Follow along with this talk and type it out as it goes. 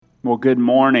Well, good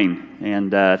morning,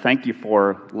 and thank you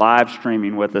for live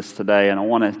streaming with us today. And I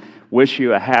want to wish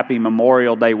you a happy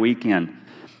Memorial Day weekend.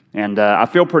 And I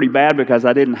feel pretty bad because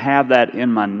I didn't have that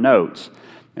in my notes.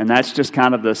 And that's just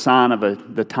kind of the sign of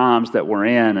the times that we're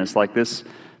in. It's like this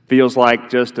feels like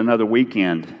just another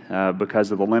weekend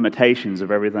because of the limitations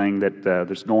of everything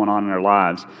that's going on in our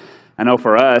lives. I know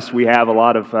for us, we have a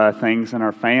lot of things in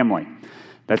our family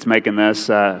that's making this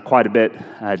quite a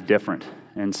bit different.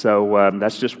 And so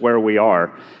that's just where we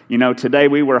are. You know, today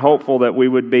we were hopeful that we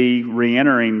would be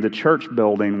re-entering the church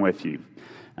building with you.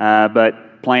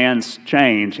 But plans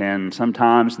change, and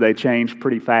sometimes they change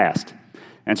pretty fast.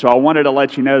 And so I wanted to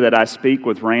let you know that I speak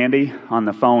with Randy on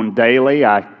the phone daily.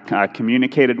 I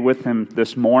communicated with him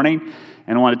this morning,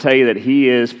 and I want to tell you that he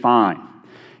is fine.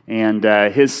 And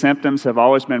his symptoms have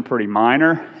always been pretty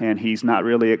minor, and he's not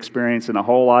really experiencing a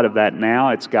whole lot of that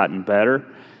now. It's gotten better.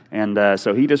 And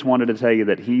so he just wanted to tell you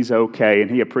that he's okay, and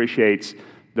he appreciates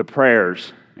the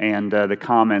prayers and the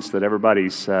comments that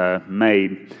everybody's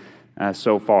made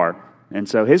so far. And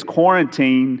so his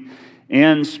quarantine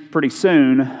ends pretty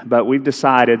soon, but we've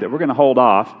decided that we're going to hold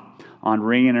off on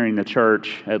re-entering the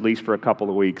church at least for a couple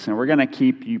of weeks, and we're going to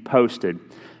keep you posted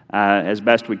as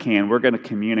best we can. We're going to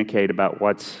communicate about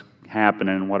what's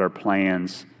happening and what our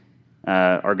plans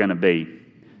are going to be.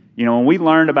 You know, when we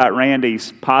learned about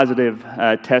Randy's positive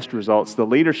test results, the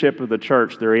leadership of the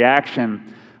church, the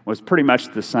reaction was pretty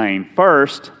much the same.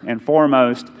 First and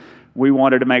foremost, we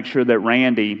wanted to make sure that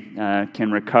Randy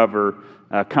can recover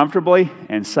comfortably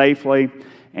and safely,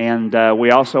 and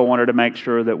we also wanted to make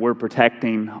sure that we're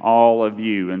protecting all of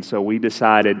you. And so we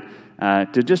decided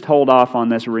to just hold off on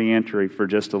this reentry for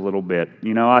just a little bit.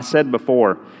 You know, I said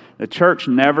before, the church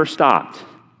never stopped.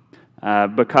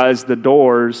 Because the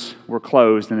doors were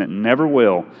closed, and it never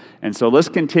will. And so let's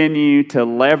continue to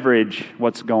leverage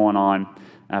what's going on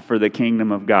for the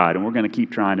kingdom of God, and we're going to keep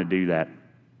trying to do that.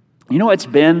 You know, it's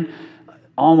been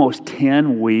almost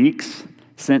 10 weeks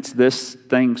since this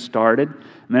thing started.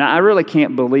 I mean, I really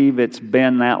can't believe it's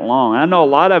been that long. I know a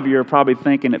lot of you are probably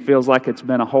thinking it feels like it's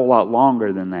been a whole lot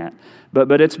longer than that.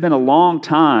 But it's been a long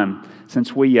time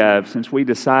since we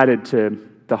decided to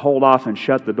hold off and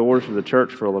shut the doors of the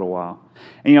church for a little while.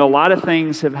 And, you know, a lot of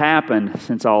things have happened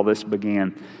since all this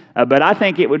began. But I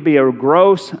think it would be a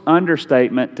gross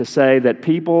understatement to say that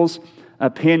people's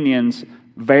opinions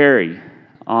vary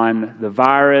on the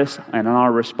virus and on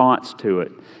our response to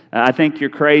it. I think you're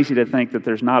crazy to think that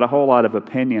there's not a whole lot of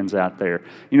opinions out there.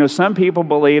 You know, some people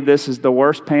believe this is the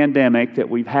worst pandemic that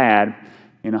we've had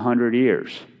in 100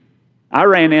 years. I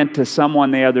ran into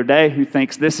someone the other day who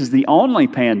thinks this is the only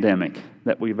pandemic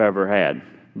that we've ever had.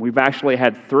 We've actually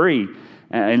had 3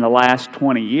 in the last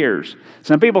 20 years.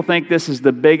 Some people think this is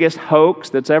the biggest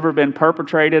hoax that's ever been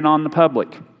perpetrated on the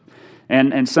public.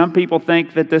 And some people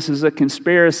think that this is a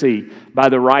conspiracy by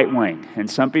the right wing. And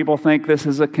some people think this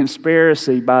is a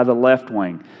conspiracy by the left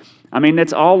wing. I mean,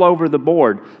 it's all over the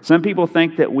board. Some people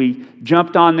think that we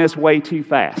jumped on this way too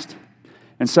fast.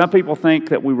 And some people think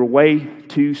that we were way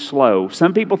too slow.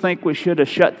 Some people think we should have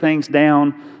shut things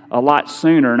down a lot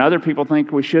sooner, and other people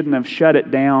think we shouldn't have shut it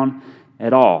down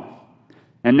at all.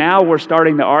 And now we're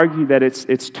starting to argue that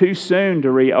it's too soon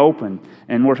to reopen,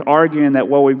 and we're arguing that,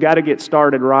 well, we've got to get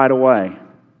started right away.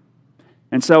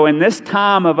 And so in this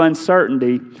time of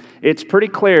uncertainty, it's pretty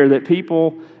clear that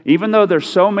people, even though there's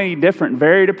so many different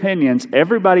varied opinions,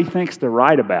 everybody thinks they're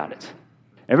right about it.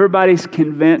 Everybody's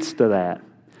convinced of that.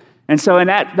 And so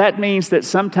that means that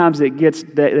sometimes they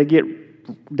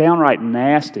get downright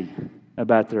nasty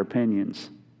about their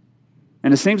opinions.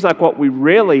 And it seems like what we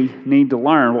really need to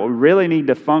learn, what we really need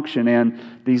to function in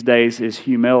these days is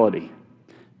humility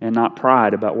and not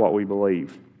pride about what we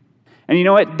believe. And you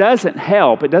know, it doesn't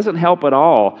help. It doesn't help at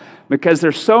all because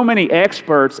there's so many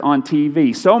experts on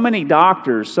TV, so many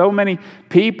doctors, so many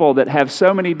people that have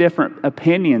so many different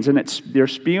opinions, and they're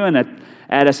spewing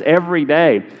at us every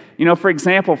day. You know, for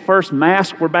example, first,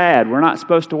 masks were bad. We're not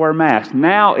supposed to wear masks.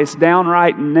 Now it's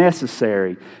downright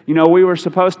necessary. You know, we were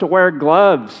supposed to wear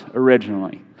gloves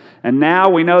originally, and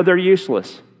now we know they're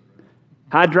useless.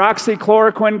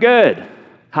 Hydroxychloroquine good.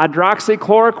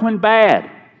 Hydroxychloroquine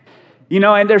bad. You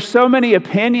know, and there's so many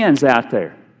opinions out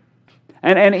there.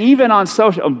 And even on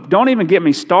social, don't even get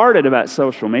me started about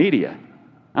social media.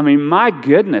 I mean, my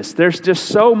goodness, there's just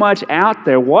so much out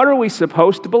there. What are we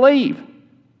supposed to believe?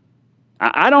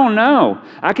 I don't know.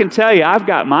 I can tell you I've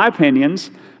got my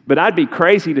opinions, but I'd be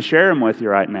crazy to share them with you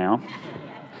right now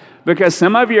because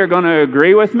some of you are going to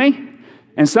agree with me,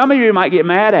 and some of you might get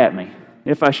mad at me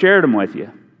if I shared them with you.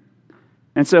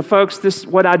 And so, folks, this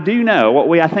what I do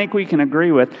know, I think we can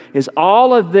agree with, is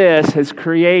all of this has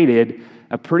created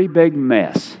a pretty big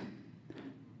mess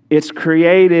It's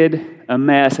created a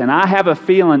mess, and I have a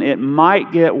feeling it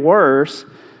might get worse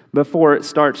before it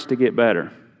starts to get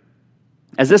better.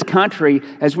 As this country,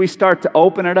 as we start to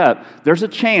open it up, there's a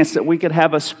chance that we could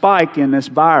have a spike in this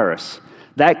virus.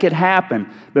 That could happen.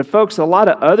 But folks, a lot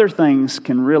of other things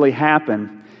can really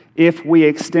happen if we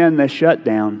extend the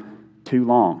shutdown too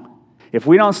long. If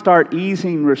we don't start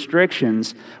easing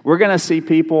restrictions, we're going to see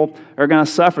people are going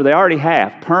to suffer. They already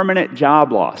have permanent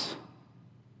job loss.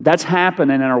 That's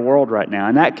happening in our world right now,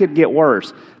 and that could get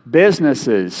worse.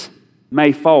 Businesses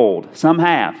may fold. Some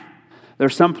have.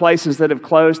 There's some places that have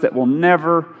closed that will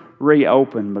never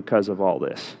reopen because of all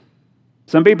this.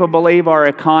 Some people believe our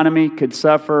economy could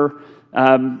suffer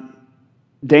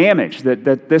damage,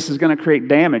 that this is going to create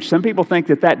damage. Some people think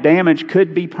that damage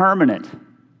could be permanent.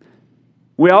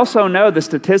 We also know the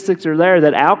statistics are there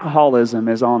that alcoholism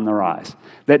is on the rise,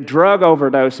 that drug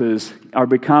overdoses are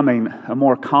becoming a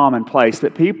more commonplace,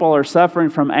 that people are suffering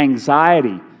from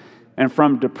anxiety and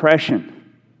from depression.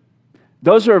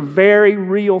 Those are very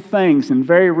real things and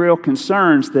very real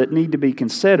concerns that need to be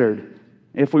considered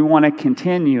if we want to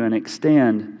continue and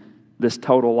extend this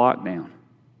total lockdown.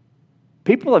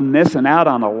 People are missing out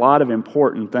on a lot of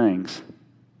important things.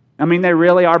 I mean, they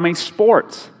really are. I mean,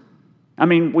 sports. I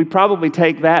mean, we probably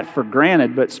take that for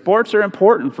granted, but sports are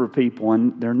important for people,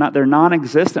 and they're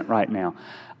non-existent right now.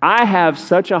 I have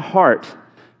such a heart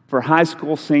for high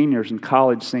school seniors and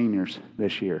college seniors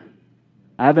this year.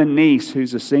 I have a niece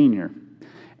who's a senior.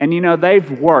 And you know,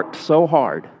 they've worked so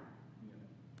hard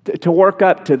to work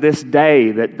up to this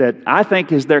day that I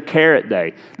think is their carrot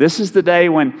day. This is the day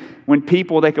when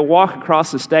people, they could walk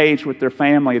across the stage with their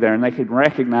family there and they could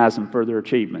recognize them for their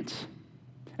achievements.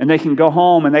 And they can go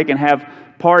home and they can have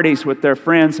parties with their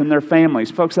friends and their families.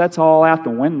 Folks, that's all out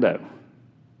the window.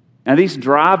 Now these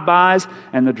drive-bys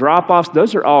and the drop-offs,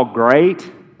 those are all great,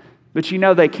 but you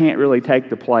know they can't really take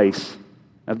the place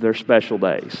of their special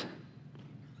days.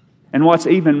 And what's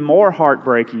even more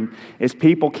heartbreaking is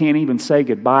people can't even say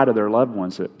goodbye to their loved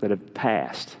ones that have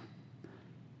passed.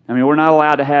 I mean, we're not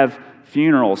allowed to have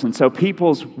funerals, and so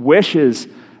people's wishes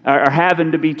are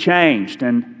having to be changed,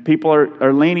 and people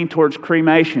are leaning towards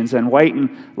cremations and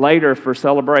waiting later for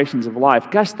celebrations of life.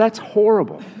 Gosh, that's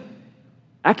horrible.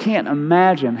 I can't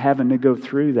imagine having to go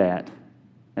through that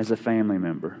as a family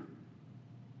member.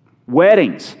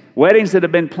 Weddings that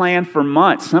have been planned for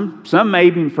months, some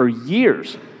maybe even for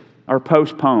years, are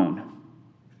postponed.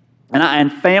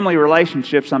 And family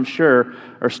relationships, I'm sure,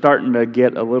 are starting to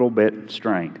get a little bit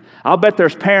strained. I'll bet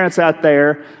there's parents out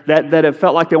there that have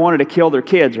felt like they wanted to kill their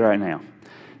kids right now.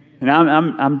 And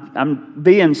I'm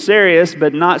being serious,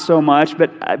 but not so much.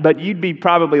 But you'd be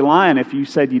probably lying if you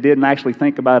said you didn't actually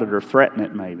think about it or threaten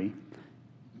it, maybe.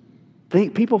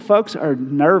 Folks are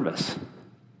nervous.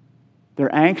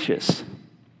 They're anxious.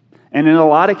 And in a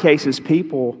lot of cases,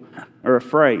 people are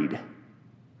afraid.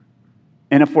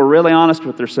 And if we're really honest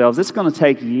with ourselves, it's going to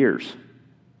take years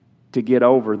to get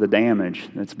over the damage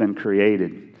that's been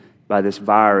created by this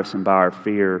virus and by our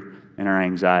fear and our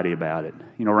anxiety about it.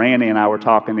 You know, Randy and I were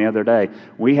talking the other day.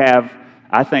 We have,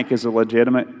 I think, is a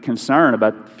legitimate concern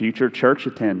about future church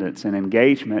attendance and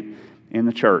engagement in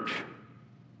the church.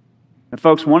 And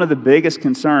folks, one of the biggest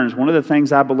concerns, one of the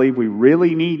things I believe we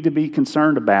really need to be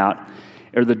concerned about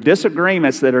are the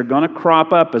disagreements that are going to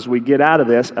crop up as we get out of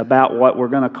this about what we're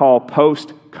going to call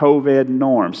post-COVID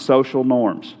norms, social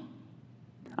norms.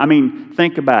 I mean,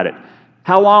 think about it.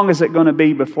 How long is it going to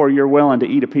be before you're willing to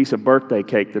eat a piece of birthday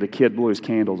cake that a kid blew his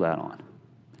candles out on?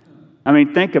 I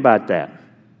mean, think about that.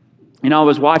 You know, I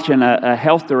was watching a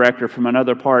health director from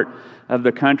another part of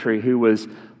the country who was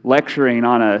lecturing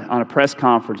on a press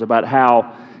conference about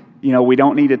how, you know, we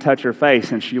don't need to touch her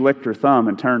face, and she licked her thumb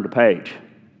and turned the page.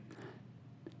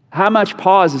 How much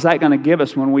pause is that going to give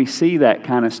us when we see that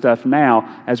kind of stuff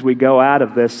now as we go out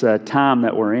of this time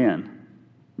that we're in?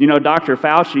 You know, Dr.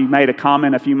 Fauci made a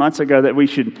comment a few months ago that we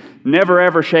should never,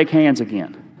 ever shake hands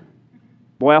again.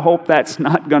 Boy, I hope that's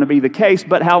not going to be the case,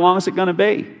 but how long is it going to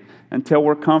be until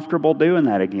we're comfortable doing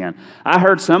that again? I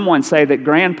heard someone say that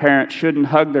grandparents shouldn't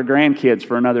hug their grandkids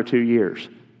for another 2 years.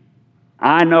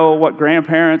 I know what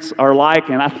grandparents are like,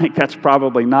 and I think that's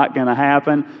probably not going to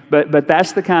happen, but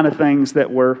that's the kind of things that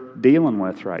we're dealing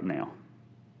with right now.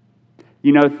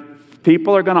 You know,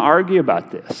 people are going to argue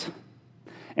about this.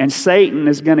 And Satan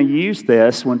is going to use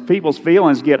this, when people's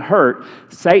feelings get hurt,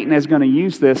 Satan is going to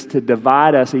use this to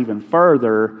divide us even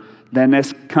further than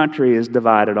this country is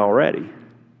divided already.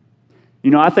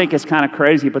 You know, I think it's kind of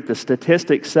crazy, but the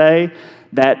statistics say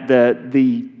that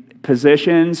the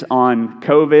positions on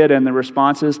COVID and the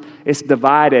responses, it's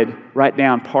divided right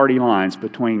down party lines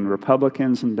between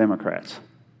Republicans and Democrats.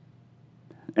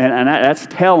 And that's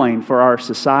telling for our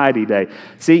society today.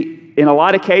 See, in a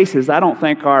lot of cases, I don't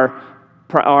think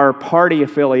our party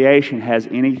affiliation has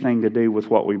anything to do with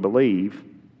what we believe,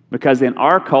 because in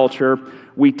our culture,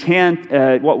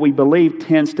 what we believe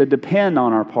tends to depend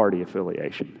on our party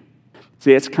affiliation.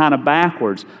 See, it's kind of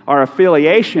backwards. Our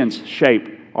affiliations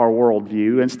shape our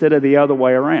worldview instead of the other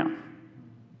way around.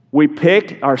 We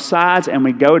pick our sides and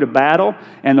we go to battle,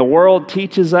 and the world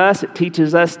teaches us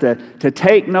to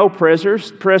take no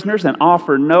prisoners and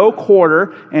offer no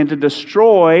quarter, and to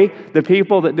destroy the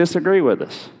people that disagree with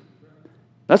us.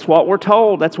 That's what we're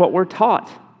told. That's what we're taught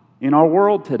in our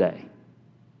world today.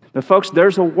 But folks,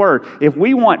 there's a word. If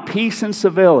we want peace and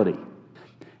civility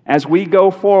as we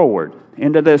go forward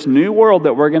into this new world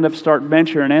that we're going to start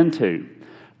venturing into,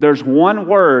 there's one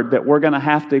word that we're going to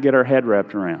have to get our head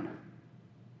wrapped around.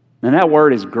 And that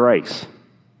word is grace.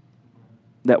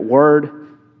 That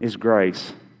word is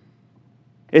grace.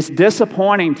 It's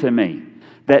disappointing to me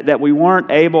that we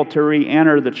weren't able to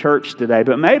re-enter the church today,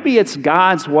 but maybe it's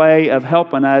God's way of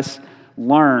helping us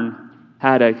learn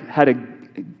how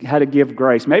to give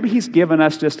grace. Maybe He's given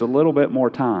us just a little bit more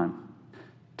time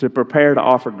to prepare to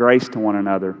offer grace to one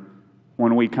another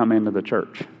when we come into the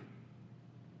church.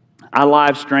 I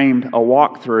live streamed a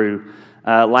walkthrough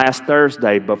last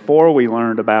Thursday before we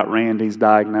learned about Randy's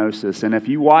diagnosis. And if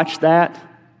you watched that,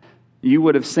 you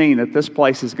would have seen that this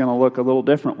place is going to look a little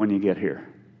different when you get here.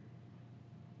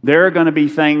 There are going to be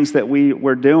things that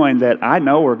we're doing that I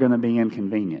know are going to be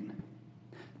inconvenient.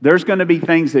 There's going to be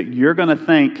things that you're going to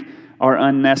think are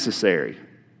unnecessary.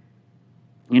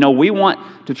 You know, we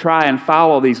want to try and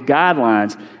follow these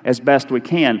guidelines as best we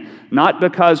can, not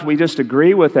because we just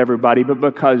agree with everybody, but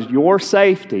because your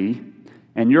safety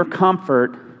and your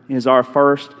comfort is our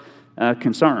first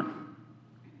concern.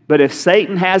 But if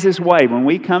Satan has his way, when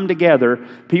we come together,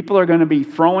 people are going to be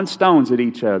throwing stones at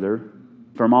each other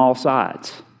from all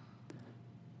sides.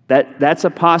 That's a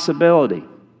possibility.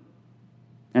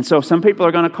 And so some people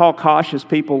are going to call cautious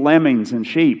people lemmings and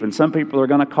sheep, and some people are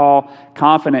going to call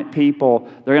confident people,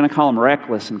 they're going to call them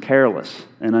reckless and careless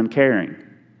and uncaring.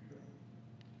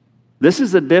 This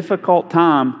is a difficult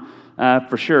time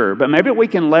for sure, but maybe we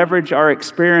can leverage our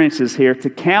experiences here to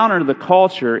counter the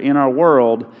culture in our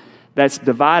world that's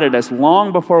divided us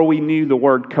long before we knew the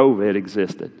word COVID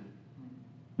existed.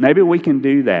 Maybe we can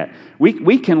do that.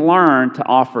 We can learn to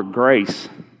offer grace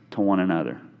to one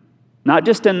another. Not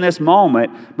just in this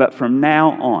moment, but from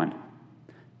now on.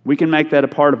 We can make that a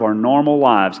part of our normal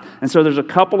lives. And so there's a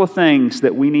couple of things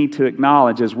that we need to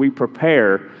acknowledge as we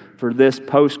prepare for this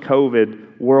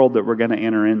post-COVID world that we're going to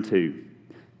enter into.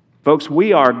 Folks,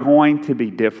 we are going to be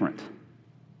different.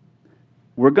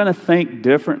 We're going to think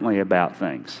differently about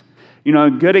things. You know,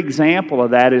 a good example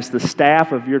of that is the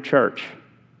staff of your church.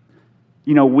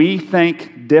 You know, we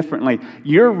think differently.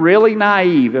 You're really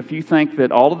naive if you think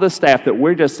that all of the staff, that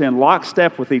we're just in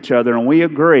lockstep with each other and we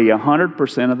agree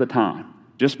 100% of the time,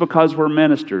 just because we're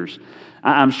ministers.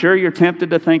 I'm sure you're tempted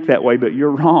to think that way, but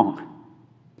you're wrong.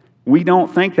 We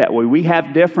don't think that way. We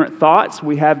have different thoughts.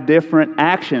 We have different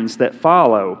actions that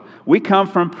follow. We come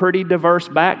from pretty diverse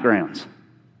backgrounds.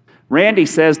 Randy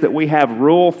says that we have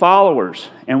rule followers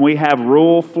and we have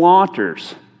rule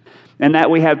flaunters, and that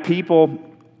we have people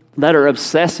that are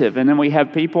obsessive, and then we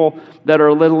have people that are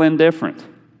a little indifferent.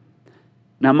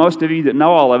 Now, most of you that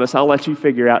know all of us, I'll let you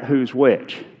figure out who's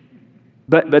which.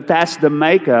 But that's the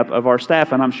makeup of our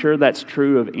staff, and I'm sure that's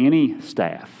true of any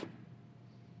staff.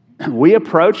 We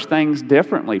approach things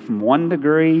differently from one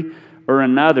degree or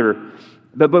another,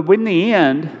 but in the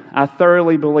end, I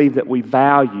thoroughly believe that we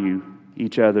value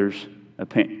each other's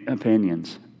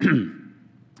opinions.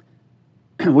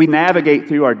 We navigate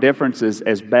through our differences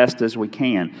as best as we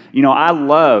can. You know, I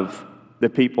love the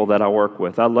people that I work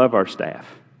with. I love our staff.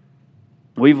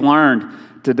 We've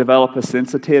learned to develop a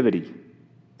sensitivity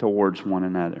towards one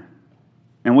another.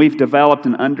 And we've developed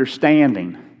an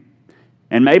understanding.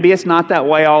 And maybe it's not that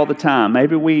way all the time.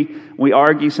 Maybe we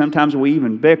argue, sometimes we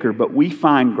even bicker, but we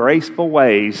find graceful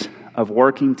ways of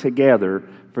working together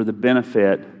for the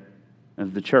benefit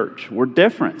of the church. We're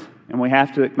different, and we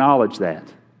have to acknowledge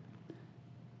that.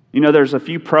 You know, there's a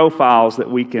few profiles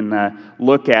that we can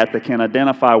look at that can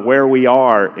identify where we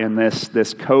are in this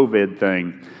COVID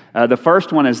thing. The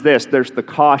first one is this: there's the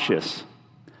cautious.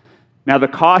 Now, the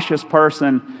cautious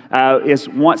person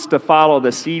wants to follow the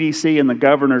CDC and the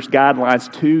governor's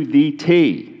guidelines to the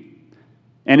T.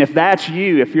 And if that's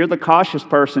you, if you're the cautious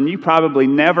person, you probably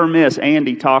never miss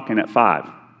Andy talking at 5.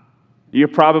 You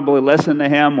probably listen to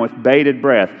him with bated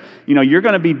breath. You know, you're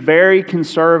going to be very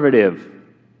conservative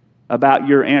about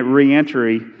your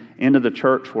reentry into the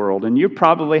church world, and you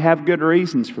probably have good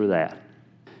reasons for that.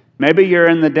 Maybe you're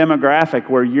in the demographic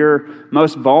where you're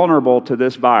most vulnerable to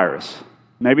this virus.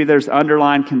 Maybe there's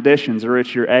underlying conditions, or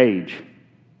it's your age.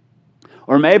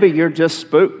 Or maybe you're just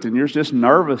spooked and you're just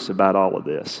nervous about all of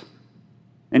this.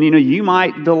 And you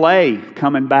might delay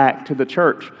coming back to the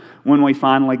church when we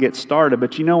finally get started.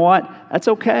 But you know what? That's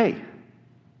okay.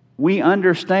 We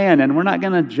understand, and we're not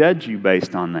going to judge you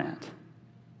based on that.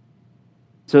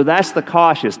 So that's the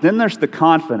cautious. Then there's the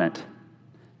confident.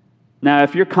 Now,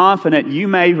 if you're confident, you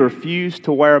may refuse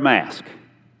to wear a mask.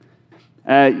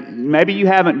 Maybe you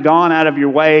haven't gone out of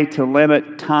your way to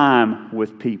limit time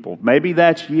with people. Maybe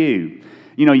that's you.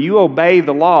 You obey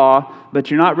the law,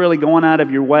 but you're not really going out of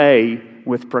your way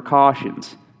with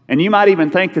precautions. And you might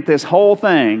even think that this whole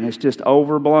thing is just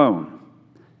overblown.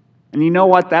 And you know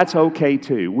what? That's okay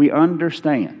too. We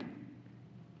understand.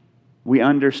 We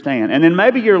understand. And then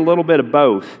maybe you're a little bit of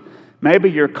both. Maybe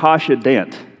you're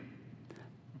cautious-dent.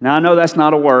 Now, I know that's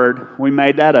not a word. We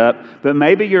made that up. But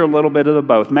maybe you're a little bit of the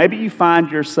both. Maybe you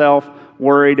find yourself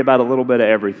worried about a little bit of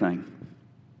everything.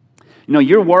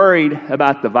 You're worried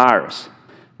about the virus,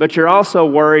 but you're also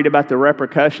worried about the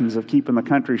repercussions of keeping the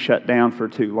country shut down for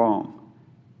too long.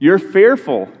 You're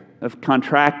fearful of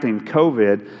contracting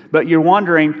COVID, but you're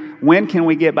wondering, when can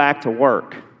we get back to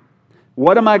work?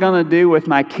 What am I going to do with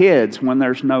my kids when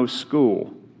there's no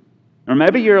school? Or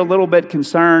maybe you're a little bit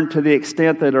concerned to the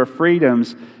extent that our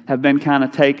freedoms have been kind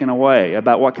of taken away,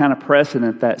 about what kind of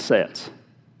precedent that sets.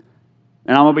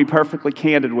 And I'm going to be perfectly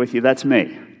candid with you, that's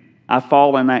me. I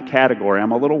fall in that category.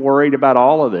 I'm a little worried about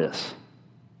all of this.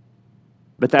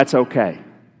 But that's okay.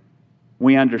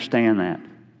 We understand that.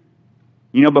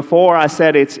 Before I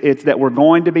said it's that we're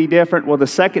going to be different. Well, the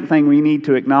second thing we need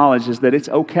to acknowledge is that it's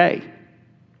okay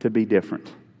to be different.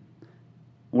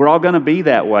 We're all going to be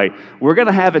that way. We're going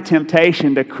to have a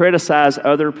temptation to criticize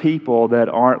other people that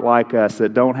aren't like us,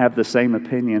 that don't have the same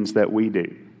opinions that we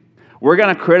do. We're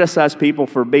going to criticize people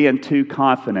for being too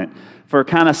confident, for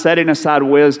kind of setting aside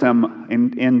wisdom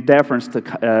in deference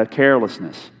to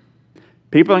carelessness.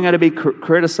 People are going to be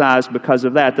criticized because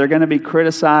of that. They're going to be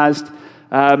criticized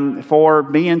for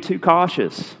being too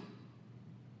cautious.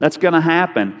 That's going to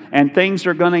happen. And things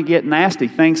are going to get nasty.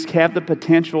 Things have the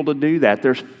potential to do that.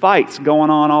 There's fights going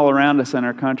on all around us in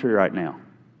our country right now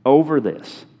over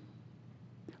this.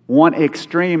 One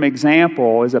extreme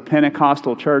example is a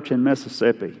Pentecostal church in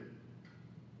Mississippi.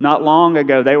 Not long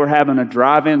ago, they were having a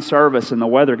drive-in service and the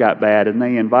weather got bad, and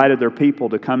they invited their people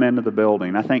to come into the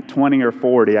building. I think 20 or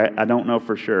 40, I don't know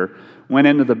for sure, went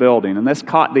into the building. And this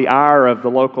caught the ire of the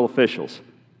local officials.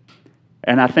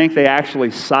 And I think they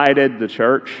actually cited the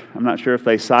church. I'm not sure if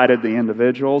they cited the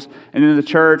individuals. And then the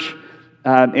church,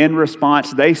 in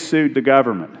response, they sued the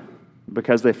government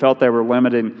because they felt they were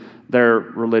limiting their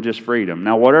religious freedom.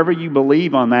 Now, whatever you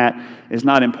believe on that is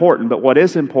not important, but what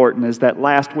is important is that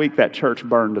last week that church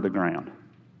burned to the ground.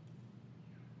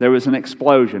 There was an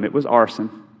explosion. It was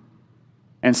arson.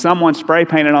 And someone spray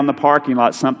painted on the parking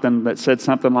lot something that said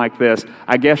something like this: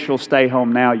 "I guess you'll stay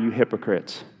home now, you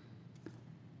hypocrites."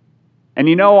 And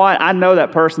you know what? I know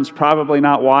that person's probably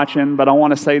not watching, but I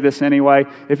want to say this anyway.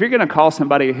 If you're going to call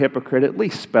somebody a hypocrite, at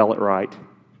least spell it right.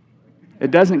 It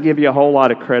doesn't give you a whole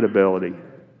lot of credibility.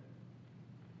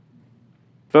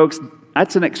 Folks,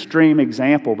 that's an extreme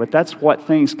example, but that's what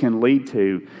things can lead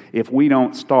to if we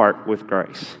don't start with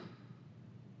grace.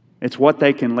 It's what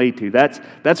they can lead to.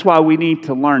 That's why we need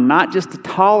to learn not just to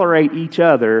tolerate each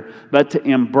other, but to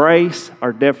embrace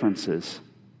our differences.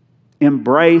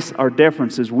 Embrace our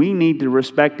differences. We need to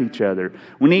respect each other.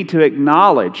 We need to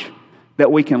acknowledge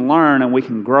that we can learn and we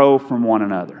can grow from one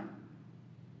another.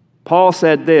 Paul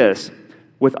said this: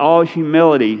 "With all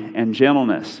humility and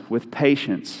gentleness, with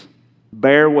patience,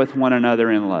 bear with one another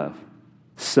in love.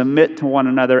 Submit to one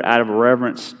another out of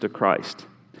reverence to Christ.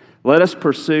 Let us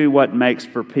pursue what makes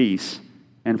for peace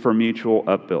and for mutual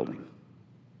upbuilding."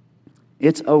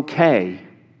 It's okay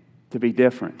to be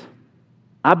different.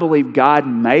 I believe God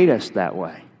made us that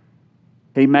way.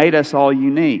 He made us all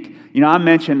unique. I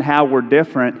mentioned how we're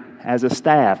different as a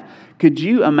staff. Could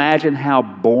you imagine how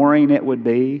boring it would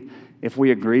be if we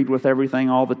agreed with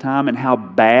everything all the time, and how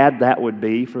bad that would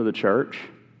be for the church?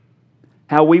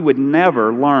 How we would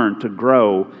never learn to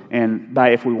grow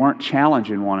if we weren't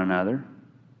challenging one another.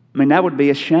 That would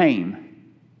be a shame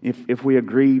if we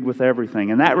agreed with everything.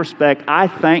 In that respect, I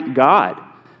thank God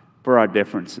for our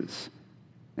differences.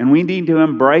 And we need to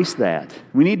embrace that.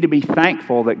 We need to be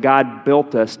thankful that God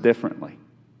built us differently.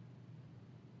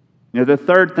 The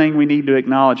third thing we need to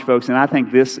acknowledge, folks, and I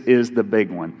think this is the big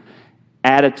one: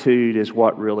 attitude is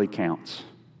what really counts.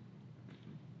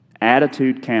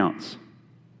 Attitude counts.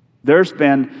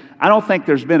 I don't think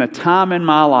there's been a time in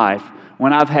my life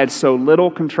when I've had so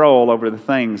little control over the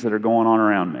things that are going on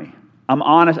around me. I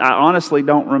honestly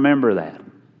don't remember that.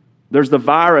 There's the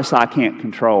virus I can't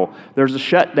control. There's a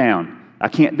shutdown. I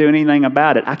can't do anything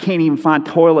about it. I can't even find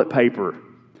toilet paper.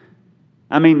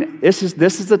 I mean, this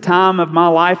is a time of my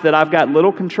life that I've got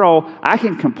little control. I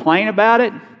can complain about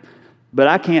it, but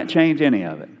I can't change any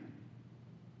of it.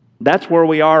 That's where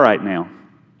we are right now.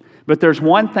 But there's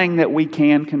one thing that we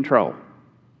can control,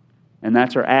 and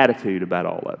that's our attitude about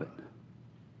all of it.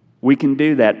 We can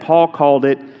do that. Paul called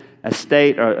it a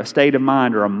state of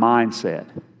mind or a mindset.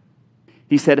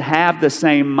 He said, have the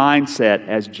same mindset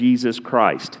as Jesus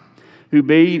Christ, who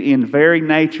being in very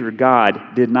nature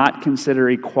God, did not consider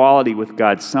equality with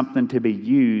God something to be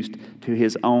used to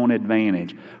his own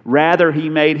advantage. Rather, he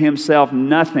made himself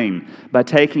nothing by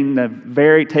taking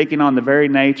on the very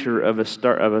nature of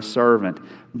a servant.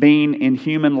 Being in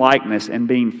human likeness and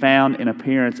being found in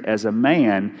appearance as a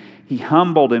man, he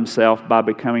humbled himself by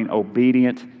becoming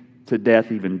obedient to death,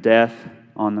 even death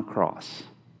on the cross.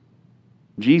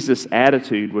 Jesus'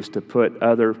 attitude was to put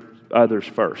others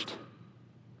first.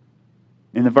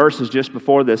 In the verses just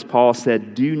before this, Paul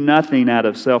said, do nothing out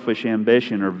of selfish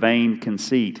ambition or vain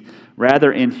conceit.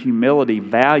 Rather, in humility,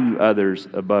 value others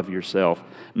above yourself,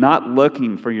 not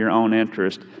looking for your own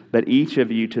interest, but each of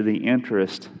you to the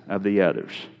interest of the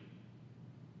others.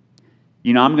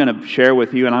 You know, I'm going to share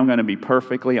with you, and I'm going to be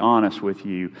perfectly honest with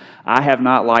you. I have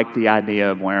not liked the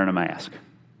idea of wearing a mask.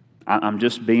 I'm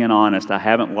just being honest. I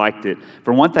haven't liked it.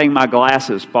 For one thing, my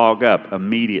glasses fog up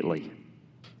immediately.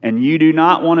 And you do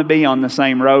not want to be on the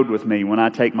same road with me when I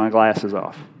take my glasses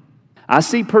off. I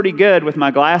see pretty good with my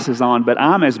glasses on, but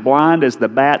I'm as blind as the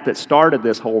bat that started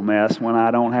this whole mess when I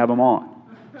don't have them on.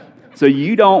 So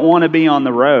you don't want to be on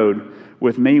the road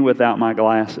with me without my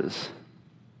glasses.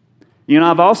 You know,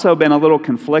 I've also been a little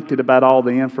conflicted about all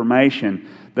the information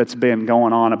that's been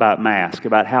going on about masks,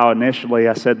 about how initially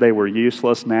I said they were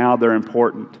useless, now they're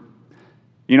important.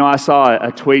 You know, I saw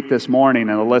a tweet this morning,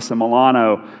 and Alyssa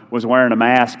Milano was wearing a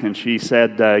mask, and she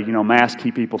said, masks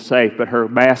keep people safe, but her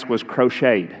mask was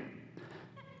crocheted.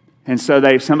 And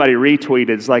so somebody retweeted,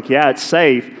 it's like, yeah, it's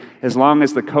safe as long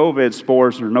as the COVID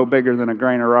spores are no bigger than a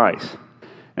grain of rice.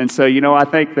 And so, I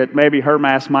think that maybe her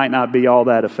mask might not be all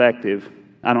that effective.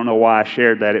 I don't know why I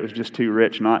shared that. It was just too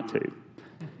rich not to.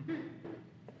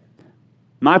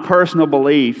 My personal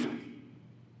belief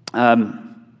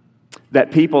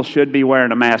that people should be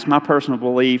wearing a mask, my personal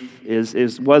belief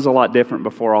was a lot different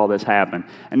before all this happened.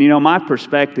 And my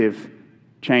perspective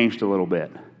changed a little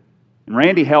bit. And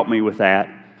Randy helped me with that,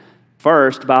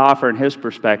 first by offering his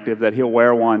perspective that he'll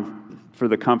wear one for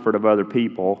the comfort of other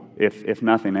people, if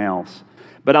nothing else.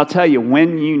 But I'll tell you,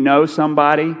 when you know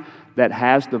somebody that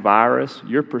has the virus,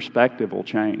 your perspective will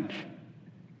change.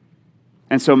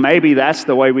 And so maybe that's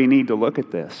the way we need to look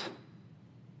at this.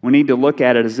 We need to look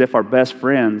at it as if our best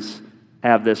friends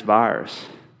have this virus.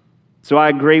 So I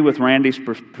agree with Randy's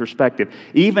perspective.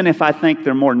 Even if I think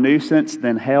they're more nuisance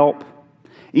than help,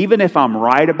 even if I'm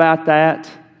right about that,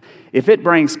 if it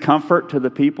brings comfort to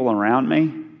the people around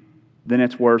me, then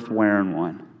it's worth wearing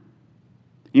one.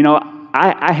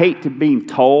 I hate being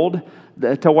told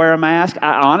to wear a mask.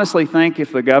 I honestly think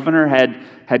if the governor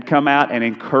had come out and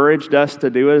encouraged us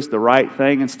to do it as the right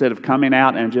thing instead of coming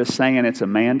out and just saying it's a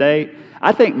mandate,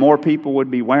 I think more people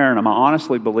would be wearing them. I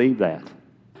honestly believe that.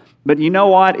 But you know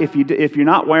what? If you're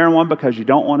not wearing one because you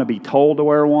don't want to be told to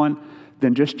wear one,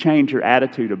 then just change your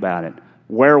attitude about it.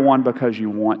 Wear one because you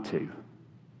want to.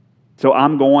 So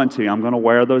I'm going to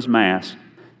wear those masks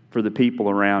for the people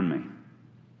around me.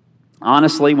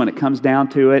 Honestly, when it comes down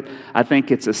to it, I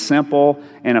think it's a simple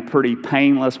and a pretty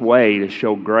painless way to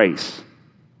show grace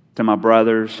to my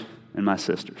brothers and my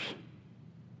sisters.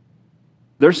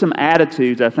 There's some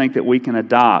attitudes I think that we can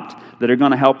adopt that are going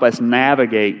to help us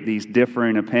navigate these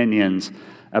differing opinions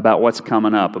about what's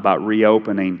coming up, about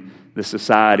reopening the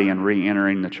society and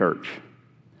re-entering the church.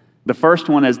 The first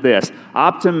one is this: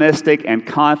 optimistic and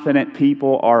confident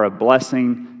people are a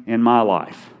blessing in my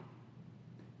life.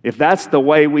 If that's the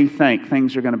way we think,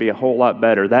 things are going to be a whole lot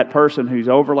better. That person who's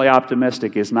overly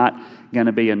optimistic is not going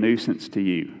to be a nuisance to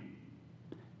you.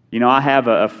 I have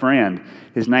a friend.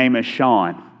 His name is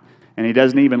Sean, and he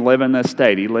doesn't even live in this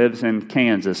state. He lives in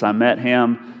Kansas. I met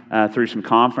him through some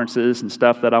conferences and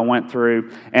stuff that I went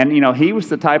through. And, he was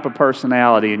the type of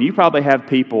personality, and you probably have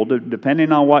people,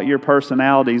 depending on what your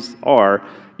personalities are,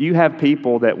 you have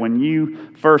people that when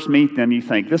you first meet them, you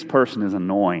think, this person is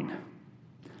annoying.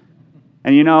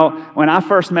 And when I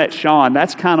first met Sean,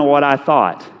 that's kind of what I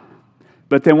thought.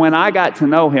 But then when I got to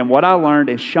know him, what I learned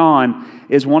is Sean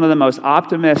is one of the most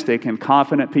optimistic and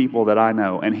confident people that I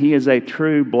know. And he is a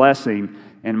true blessing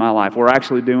in my life. We're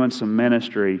actually doing some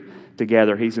ministry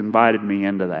together. He's invited me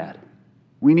into that.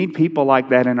 We need people like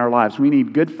that in our lives. We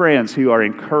need good friends who are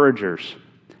encouragers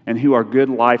and who are good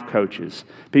life coaches,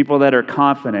 people that are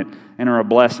confident and are a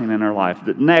blessing in our life.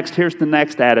 Here's the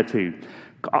next attitude.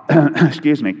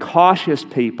 Excuse me. Cautious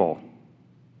people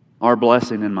are a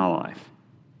blessing in my life.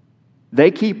 They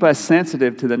keep us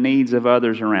sensitive to the needs of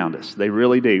others around us. They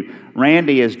really do.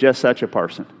 Randy is just such a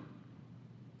person.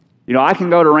 You know, I can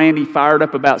go to Randy fired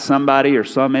up about somebody or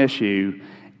some issue,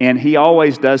 and he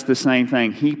always does the same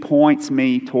thing. He points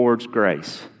me towards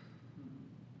grace.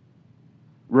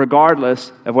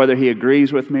 Regardless of whether he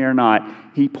agrees with me or not,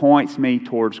 he points me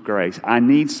towards grace. I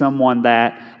need someone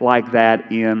like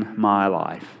that in my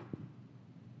life.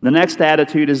 The next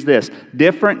attitude is this: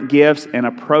 different gifts and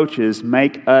approaches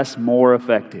make us more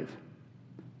effective.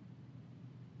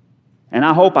 And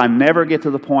I hope I never get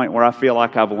to the point where I feel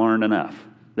like I've learned enough,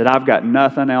 that I've got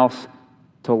nothing else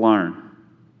to learn.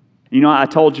 You know, I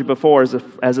told you before,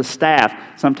 as a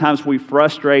staff, sometimes we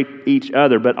frustrate each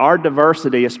other, but our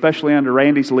diversity, especially under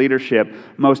Randy's leadership,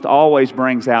 most always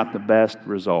brings out the best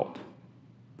result.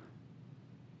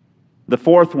 The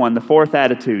fourth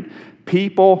attitude: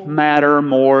 people matter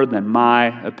more than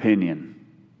my opinion.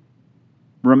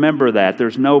 Remember that.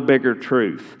 There's no bigger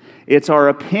truth. It's our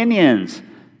opinions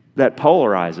that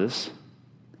polarize us.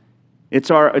 It's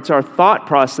our thought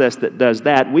process that does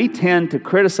that. We tend to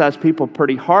criticize people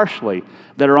pretty harshly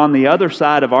that are on the other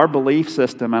side of our belief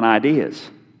system and ideas.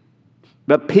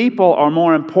 But people are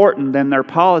more important than their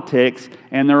politics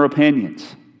and their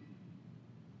opinions.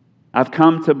 I've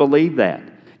come to believe that.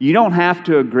 You don't have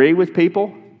to agree with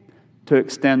people to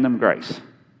extend them grace.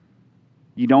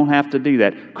 You don't have to do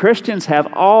that. Christians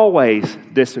have always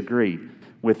disagreed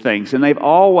with things, and they've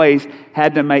always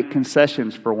had to make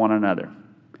concessions for one another.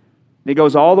 It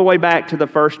goes all the way back to the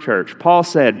first church. Paul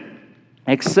said,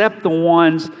 "Accept the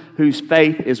ones whose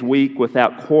faith is weak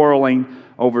without quarreling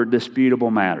over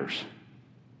disputable matters."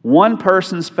 One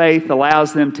person's faith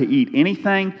allows them to eat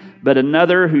anything, but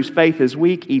another whose faith is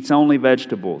weak eats only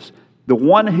vegetables. The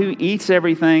one who eats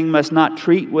everything must not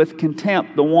treat with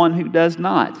contempt the one who does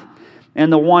not.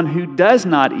 And the one who does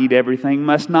not eat everything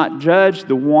must not judge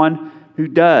the one who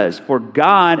does, for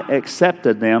God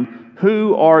accepted them.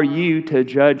 Who are you to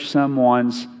judge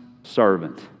someone's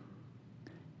servant?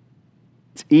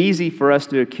 It's easy for us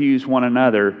to accuse one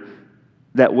another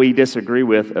that we disagree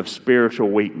with of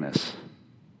spiritual weakness.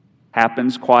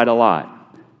 Happens quite a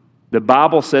lot. The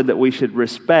Bible said that we should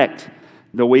respect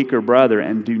the weaker brother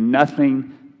and do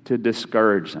nothing to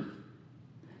discourage them.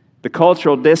 The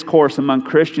cultural discourse among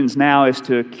Christians now is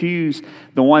to accuse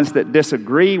the ones that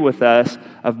disagree with us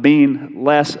of being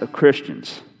less of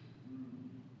Christians.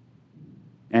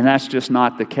 And that's just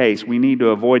not the case. We need to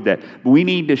avoid that. We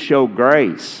need to show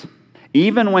grace,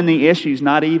 even when the issue's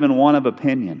not even one of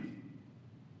opinion.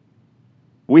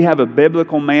 We have a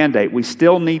biblical mandate. We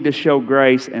still need to show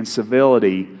grace and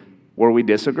civility where we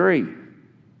disagree.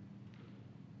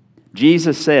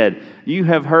 Jesus said, "You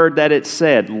have heard that it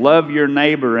said, 'Love your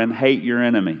neighbor and hate your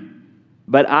enemy.'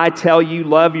 But I tell you,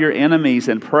 love your enemies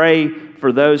and pray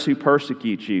for those who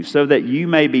persecute you, so that you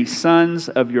may be sons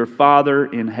of your Father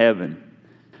in heaven.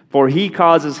 For he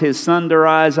causes his sun to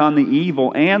rise on the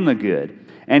evil and the good,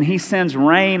 and he sends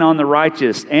rain on the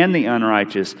righteous and the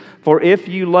unrighteous. For if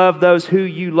you love those who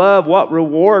you love, what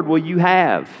reward will you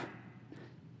have?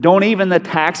 Don't even the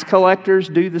tax collectors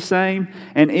do the same?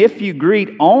 And if you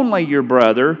greet only your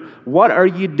brother, what are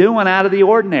you doing out of the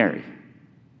ordinary?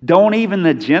 Don't even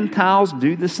the Gentiles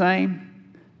do the same?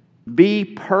 Be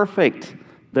perfect,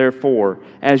 therefore,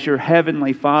 as your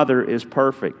heavenly Father is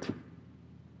perfect."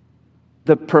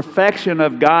 The perfection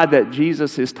of God that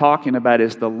Jesus is talking about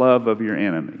is the love of your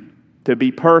enemy. To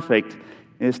be perfect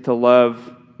is to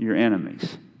love your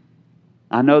enemies.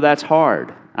 I know that's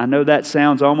hard. I know that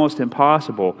sounds almost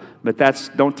impossible, but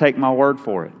don't take my word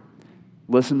for it.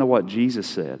 Listen to what Jesus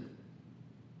said.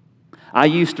 I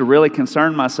used to really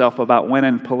concern myself about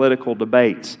winning political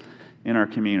debates in our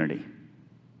community.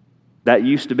 That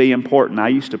used to be important. I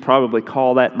used to probably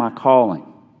call that my calling.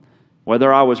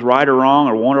 Whether I was right or wrong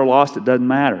or won or lost, it doesn't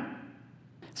matter.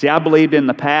 See, I believed in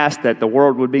the past that the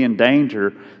world would be in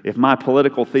danger if my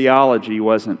political theology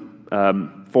wasn't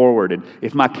forwarded,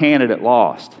 if my candidate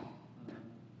lost.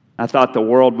 I thought the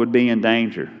world would be in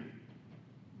danger.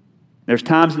 There's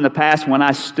times in the past when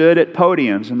I stood at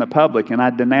podiums in the public and I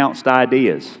denounced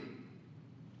ideas.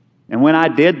 And when I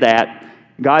did that,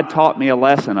 God taught me a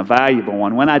lesson, a valuable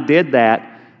one. When I did that,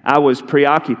 I was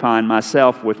preoccupying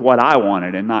myself with what I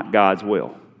wanted and not God's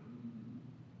will.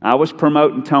 I was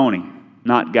promoting Tony,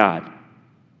 not God.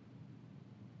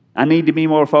 I need to be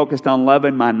more focused on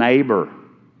loving my neighbor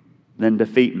than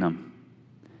defeating them.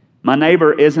 My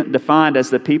neighbor isn't defined as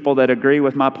the people that agree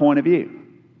with my point of view.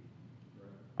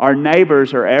 Our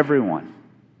neighbors are everyone.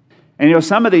 And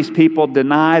some of these people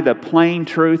deny the plain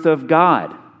truth of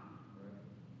God.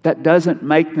 That doesn't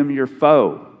make them your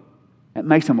foe. It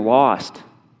makes them lost.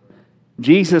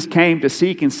 Jesus came to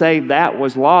seek and save that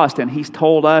was lost, and He's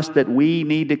told us that we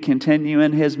need to continue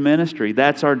in His ministry.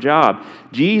 That's our job.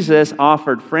 Jesus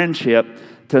offered friendship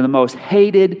to the most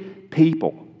hated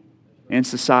people in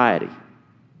society.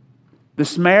 The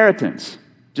Samaritans.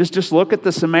 Just look at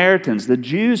the Samaritans. The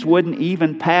Jews wouldn't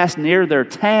even pass near their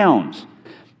towns.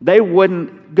 They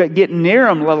wouldn't get near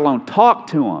them, let alone talk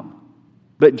to them.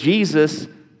 But Jesus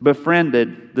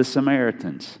befriended the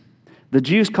Samaritans. The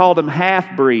Jews called them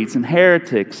half-breeds and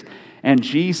heretics, and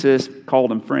Jesus called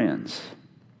them friends.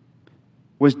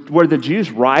 Were the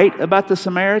Jews right about the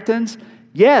Samaritans?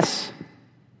 Yes.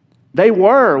 They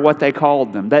were what they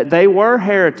called them. That they were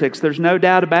heretics, there's no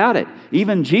doubt about it.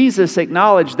 Even Jesus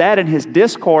acknowledged that in His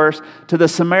discourse to the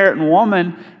Samaritan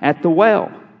woman at the well.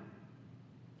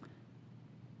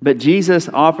 But Jesus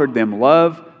offered them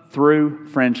love through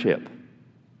friendship.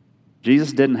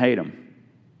 Jesus didn't hate them.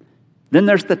 Then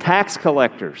there's the tax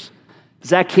collectors.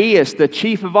 Zacchaeus, the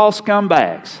chief of all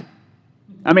scumbags.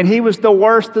 I mean, he was the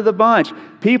worst of the bunch.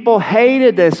 People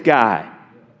hated this guy.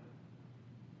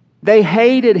 They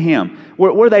hated him.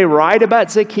 Were they right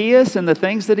about Zacchaeus and the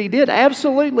things that he did?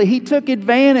 Absolutely. He took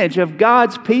advantage of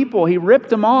God's people. He ripped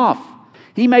them off.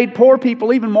 He made poor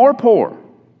people even more poor.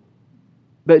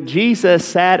 But Jesus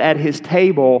sat at His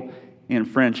table in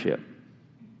friendship.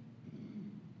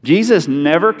 Jesus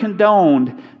never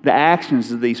condoned the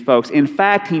actions of these folks. In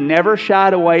fact, He never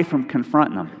shied away from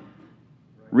confronting them.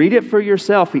 Read it for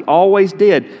yourself. He always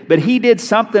did. But He did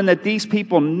something that these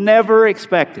people never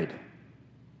expected.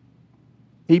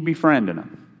 He befriended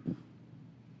them.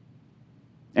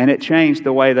 And it changed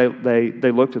the way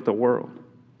they looked at the world.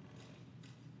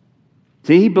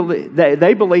 See,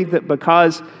 they believed that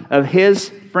because of His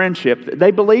friendship, they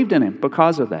believed in Him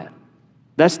because of that.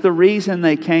 That's the reason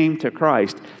they came to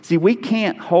Christ. See, we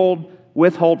can't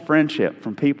withhold friendship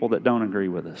from people that don't agree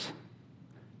with us.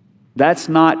 That's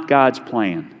not God's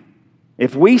plan.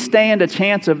 If we stand a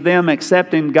chance of them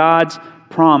accepting God's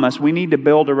promise, we need to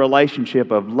build a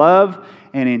relationship of love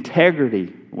and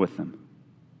integrity with them.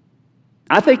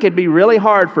 I think it'd be really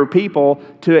hard for people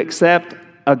to accept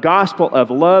a gospel of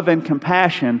love and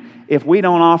compassion if we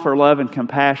don't offer love and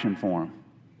compassion for them.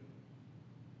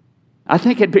 I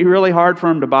think it'd be really hard for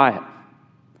them to buy it.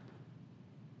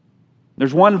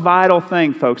 There's one vital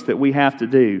thing, folks, that we have to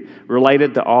do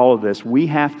related to all of this. We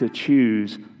have to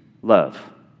choose love.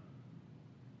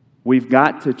 We've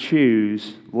got to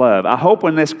choose love. I hope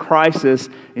when this crisis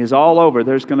is all over,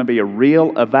 there's going to be a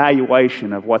real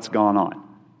evaluation of what's gone on.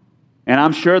 And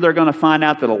I'm sure they're going to find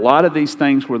out that a lot of these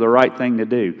things were the right thing to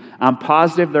do. I'm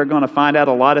positive they're going to find out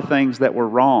a lot of things that were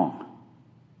wrong.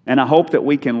 And I hope that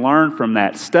we can learn from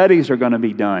that. Studies are going to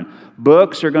be done.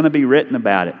 Books are going to be written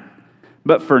about it.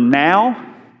 But for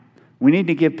now, we need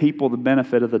to give people the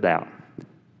benefit of the doubt.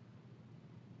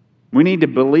 We need to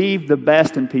believe the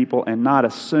best in people and not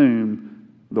assume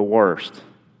the worst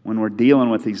when we're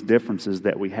dealing with these differences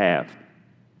that we have.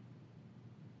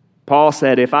 Paul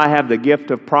said, if I have the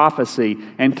gift of prophecy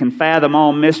and can fathom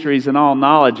all mysteries and all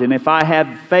knowledge, and if I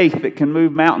have faith that can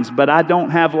move mountains, but I don't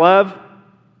have love,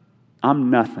 I'm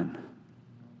nothing.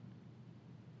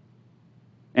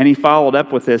 And he followed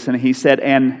up with this and he said,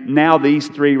 and now these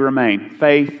three remain,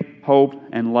 faith, hope,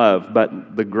 and love.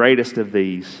 But the greatest of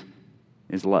these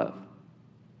is love.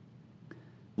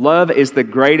 Love is the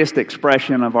greatest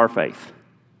expression of our faith.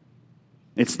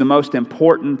 It's the most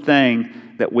important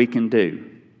thing that we can do.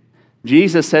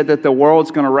 Jesus said that the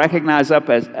world's going to recognize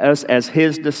us as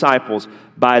His disciples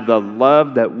by the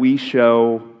love that we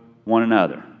show one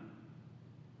another.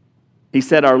 He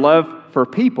said our love for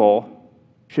people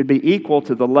should be equal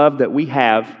to the love that we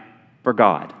have for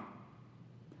God.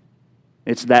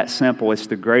 It's that simple. It's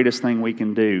the greatest thing we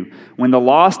can do. When the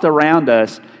lost around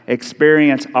us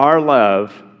experience our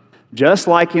love, just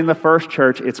like in the first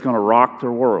church, it's going to rock the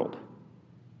world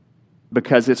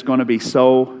because it's going to be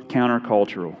so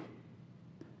countercultural.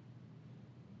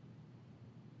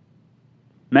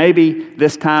 Maybe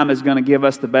this time is going to give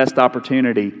us the best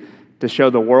opportunity to show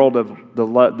the world the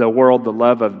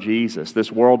love of Jesus,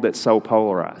 this world that's so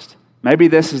polarized. Maybe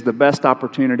this is the best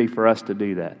opportunity for us to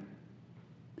do that.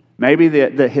 Maybe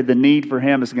the need for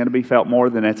Him is going to be felt more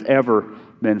than it's ever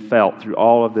been felt through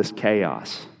all of this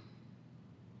chaos.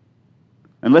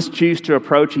 And let's choose to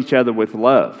approach each other with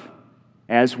love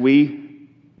as we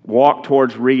walk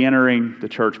towards re-entering the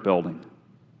church building.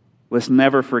 Let's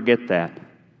never forget that.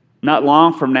 Not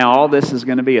long from now, all this is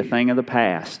going to be a thing of the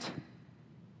past.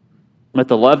 But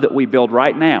the love that we build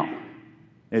right now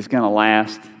is going to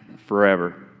last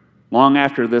forever, long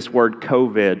after this word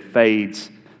COVID fades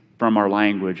from our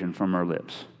language and from our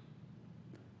lips.